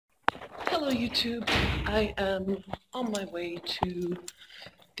Hello YouTube, I am on my way to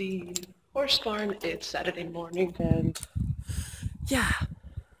the horse barn. It's Saturday morning and yeah,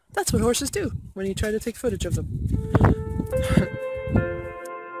 that's what horses do when you try to take footage of them.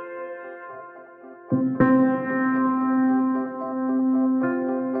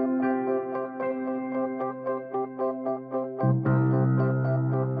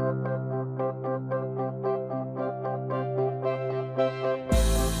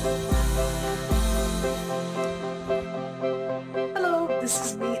 Hello, this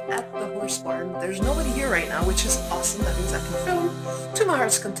is me at the horse barn. There's nobody here right now, which is awesome. That means I can film to my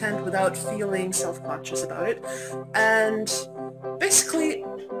heart's content without feeling self-conscious about it. And basically,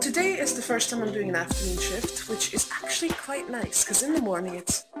 today is the first time I'm doing an afternoon shift, which is actually quite nice, because in the morning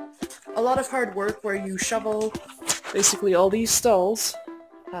it's a lot of hard work where you shovel basically all these stalls.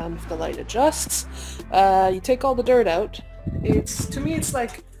 If the light adjusts, you take all the dirt out. To me it's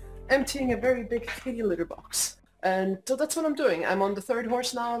like emptying a very big kitty litter box. And so that's what I'm doing. I'm on the third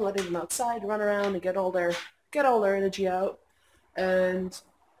horse now, letting them outside, run around and get all their energy out. And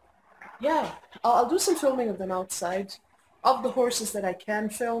yeah, I'll do some filming of them outside, of the horses that I can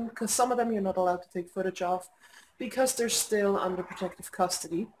film, because some of them you're not allowed to take footage of because they're still under protective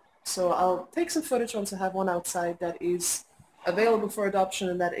custody. So I'll take some footage once I have one outside that is available for adoption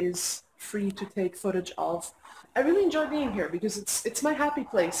and that is free to take footage of. I really enjoy being here because it's my happy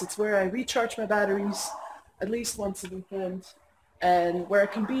place. It's where I recharge my batteries at least once a weekend, and where I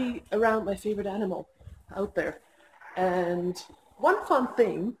can be around my favorite animal out there. And one fun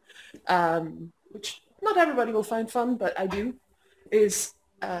thing, which not everybody will find fun, but I do, is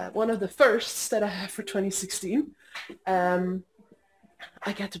one of the firsts that I have for 2016. I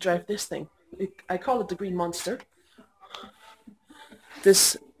get to drive this thing. I call it the Green Monster.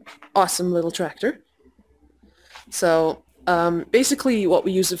 This awesome little tractor. So basically what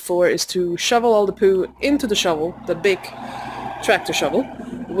we use it for is to shovel all the poo into the shovel, the big tractor shovel,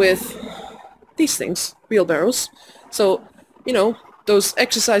 with these things, wheelbarrows. So, you know, those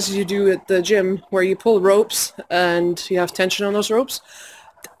exercises you do at the gym where you pull ropes and you have tension on those ropes,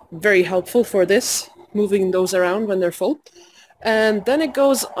 very helpful for this, moving those around when they're full. And then it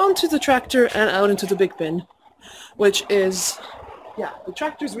goes onto the tractor and out into the big bin, which is, yeah, the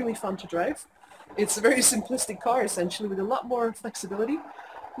tractor is really fun to drive. It's a very simplistic car, essentially, with a lot more flexibility.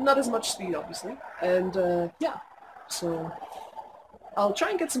 Not as much speed, obviously. And, yeah. So, I'll try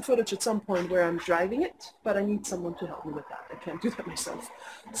and get some footage at some point where I'm driving it, but I need someone to help me with that. I can't do that myself.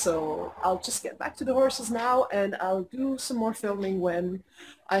 So, I'll just get back to the horses now, and I'll do some more filming when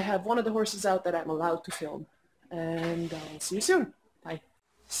I have one of the horses out that I'm allowed to film. And I'll see you soon. Bye.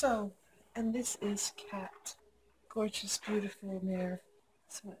 So, and this is Cat. Gorgeous, beautiful mare.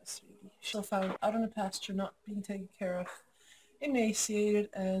 So sweetie. She's found out on the pasture, not being taken care of, emaciated,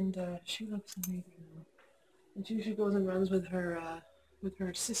 and she looks amazing now. And she usually goes and runs with her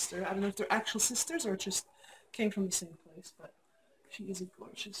sister. I don't know if they're actual sisters or just came from the same place, but she is a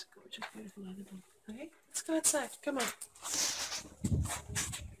gorgeous, gorgeous, beautiful animal. Okay, let's go outside. Come on.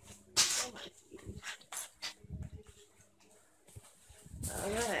 All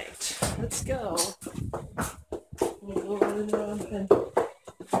right, let's go. We'll go running around and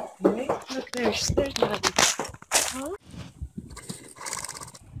right? Look, there's Maddie. Huh?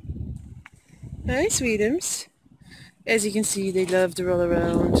 Hi, sweetums. As you can see, they love to roll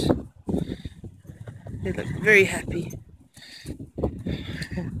around. They look very happy.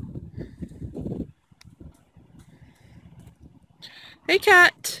 Hey,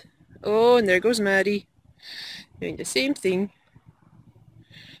 Cat. Oh, and there goes Maddie. Doing the same thing.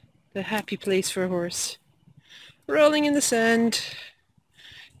 The happy place for a horse. Rolling in the sand.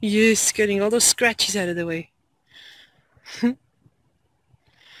 Yes, getting all those scratches out of the way. And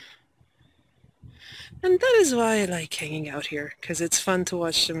that is why I like hanging out here, because it's fun to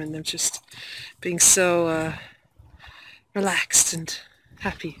watch them and them just being so relaxed and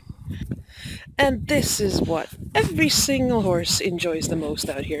happy. And this is what every single horse enjoys the most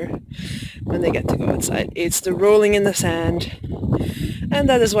out here when they get to go outside. It's the rolling in the sand. And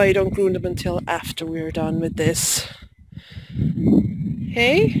that is why you don't groom them until after we're done with this.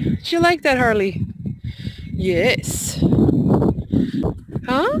 Hey, did you like that, Harley? Yes.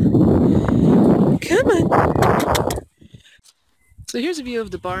 Huh? Come on. So here's a view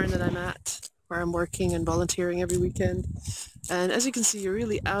of the barn that I'm at, where I'm working and volunteering every weekend. And as you can see, you're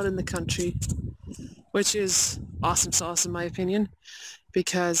really out in the country, which is awesome sauce in my opinion,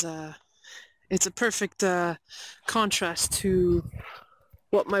 because it's a perfect contrast to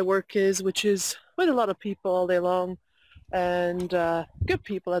what my work is, which is with a lot of people all day long, and good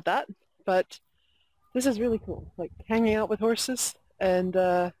people at that. But this is really cool, like hanging out with horses and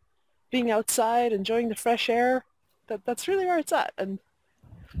being outside, enjoying the fresh air, that's really where it's at. And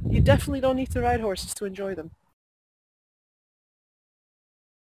you definitely don't need to ride horses to enjoy them.